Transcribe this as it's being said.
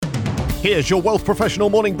Here's your Wealth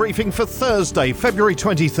Professional morning briefing for Thursday, February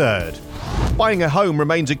 23rd. Buying a home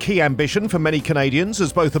remains a key ambition for many Canadians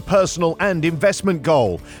as both a personal and investment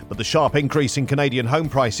goal. But the sharp increase in Canadian home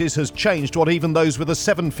prices has changed what even those with a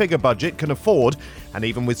seven-figure budget can afford. And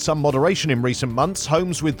even with some moderation in recent months,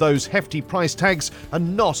 homes with those hefty price tags are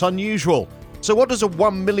not unusual. So what does a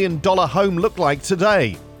 $1 million home look like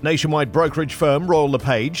today? Nationwide brokerage firm Royal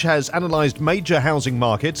LePage has analysed major housing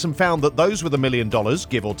markets and found that those with $1 million,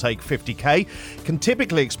 give or take $50,000, can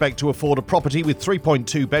typically expect to afford a property with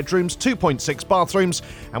 3.2 bedrooms, 2.6 bathrooms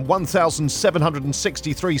and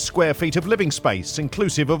 1,763 square feet of living space,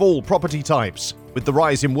 inclusive of all property types. With the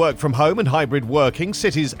rise in work from home and hybrid working,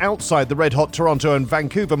 cities outside the red-hot Toronto and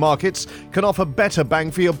Vancouver markets can offer better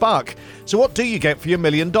bang for your buck. So what do you get for your $1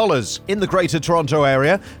 million? In the Greater Toronto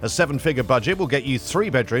area, a seven-figure budget will get you 3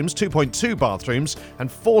 bedrooms, 2.2 bathrooms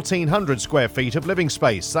and 1,400 square feet of living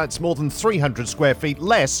space. That's more than 300 square feet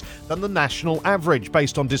less than the national average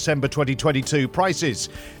based on December 2022 prices.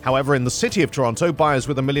 However, in the City of Toronto, buyers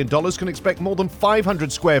with $1 million can expect more than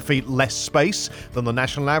 500 square feet less space than the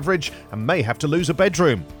national average and may have to lose a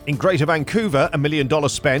bedroom. In Greater Vancouver, $1 million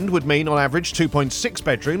spend would mean on average 2.6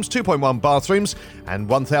 bedrooms, 2.1 bathrooms and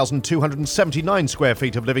 1,279 square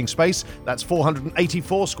feet of living space. That's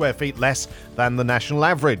 484 square feet less than the national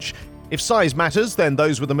average. If size matters, then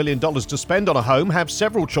those with $1 million to spend on a home have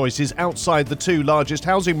several choices outside the two largest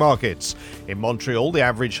housing markets. In Montreal, the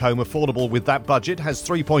average home affordable with that budget has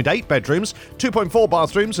 3.8 bedrooms, 2.4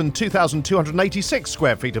 bathrooms and 2,286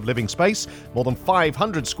 square feet of living space, more than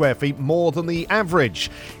 500 square feet more than the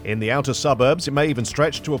average. In the outer suburbs, it may even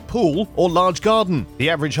stretch to a pool or large garden. The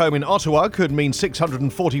average home in Ottawa could mean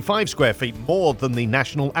 645 square feet more than the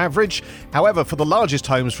national average. However, for the largest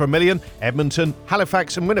homes for $1 million, Edmonton,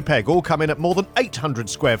 Halifax and Winnipeg all come in at more than 800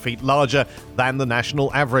 square feet larger than the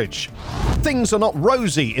national average. Things are not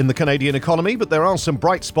rosy in the Canadian economy, but there are some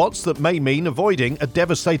bright spots that may mean avoiding a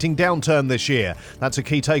devastating downturn this year. That's a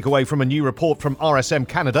key takeaway from a new report from RSM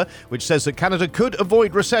Canada, which says that Canada could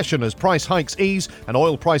avoid recession as price hikes ease and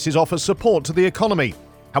oil prices offer support to the economy.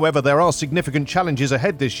 However, there are significant challenges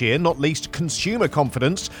ahead this year, not least consumer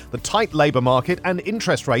confidence, the tight labour market and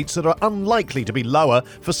interest rates that are unlikely to be lower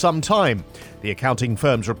for some time. The accounting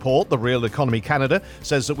firm's report, The Real Economy Canada,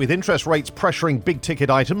 says that with interest rates pressuring big-ticket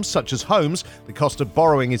items such as homes, the cost of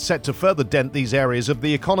borrowing is set to further dent these areas of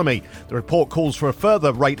the economy. The report calls for a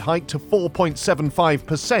further rate hike to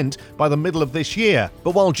 4.75% by the middle of this year.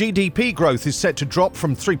 But while GDP growth is set to drop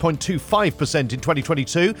from 3.25% in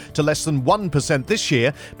 2022 to less than 1% this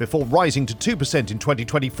year, before rising to 2% in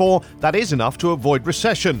 2024, that is enough to avoid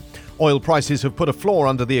recession. Oil prices have put a floor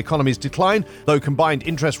under the economy's decline, though combined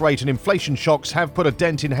interest rate and inflation shocks have put a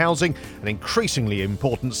dent in housing, an increasingly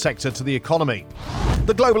important sector to the economy.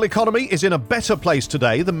 The global economy is in a better place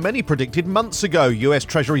today than many predicted months ago, US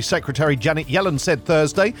Treasury Secretary Janet Yellen said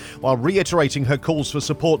Thursday, while reiterating her calls for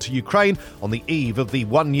support to Ukraine on the eve of the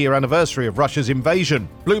one-year anniversary of Russia's invasion.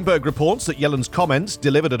 Bloomberg reports that Yellen's comments,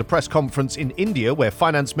 delivered at a press conference in India where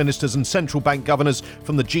finance ministers and central bank governors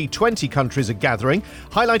from the G20 countries are gathering,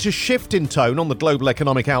 highlight a shift in tone on the global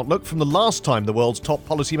economic outlook from the last time the world's top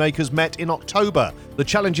policymakers met in October. The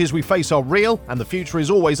challenges we face are real and the future is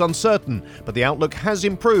always uncertain, but the outlook has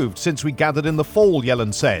improved since we gathered in the fall,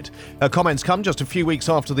 Yellen said. Her comments come just a few weeks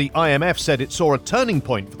after the IMF said it saw a turning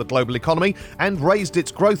point for the global economy and raised its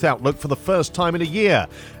growth outlook for the first time in a year.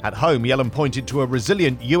 At home, Yellen pointed to a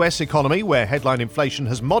resilient US economy where headline inflation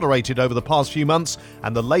has moderated over the past few months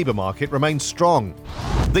and the labour market remains strong.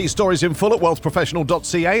 These stories in full at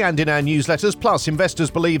WealthProfessional.ca and in our newsletters, plus investors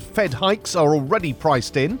believe Fed hikes are already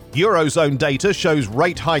priced in. Eurozone data shows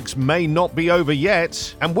rate hikes may not be over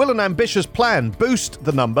yet. And will an ambitious plan boost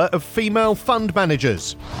the number of female fund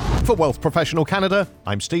managers? For Wealth Professional Canada,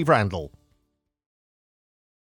 I'm Steve Randall.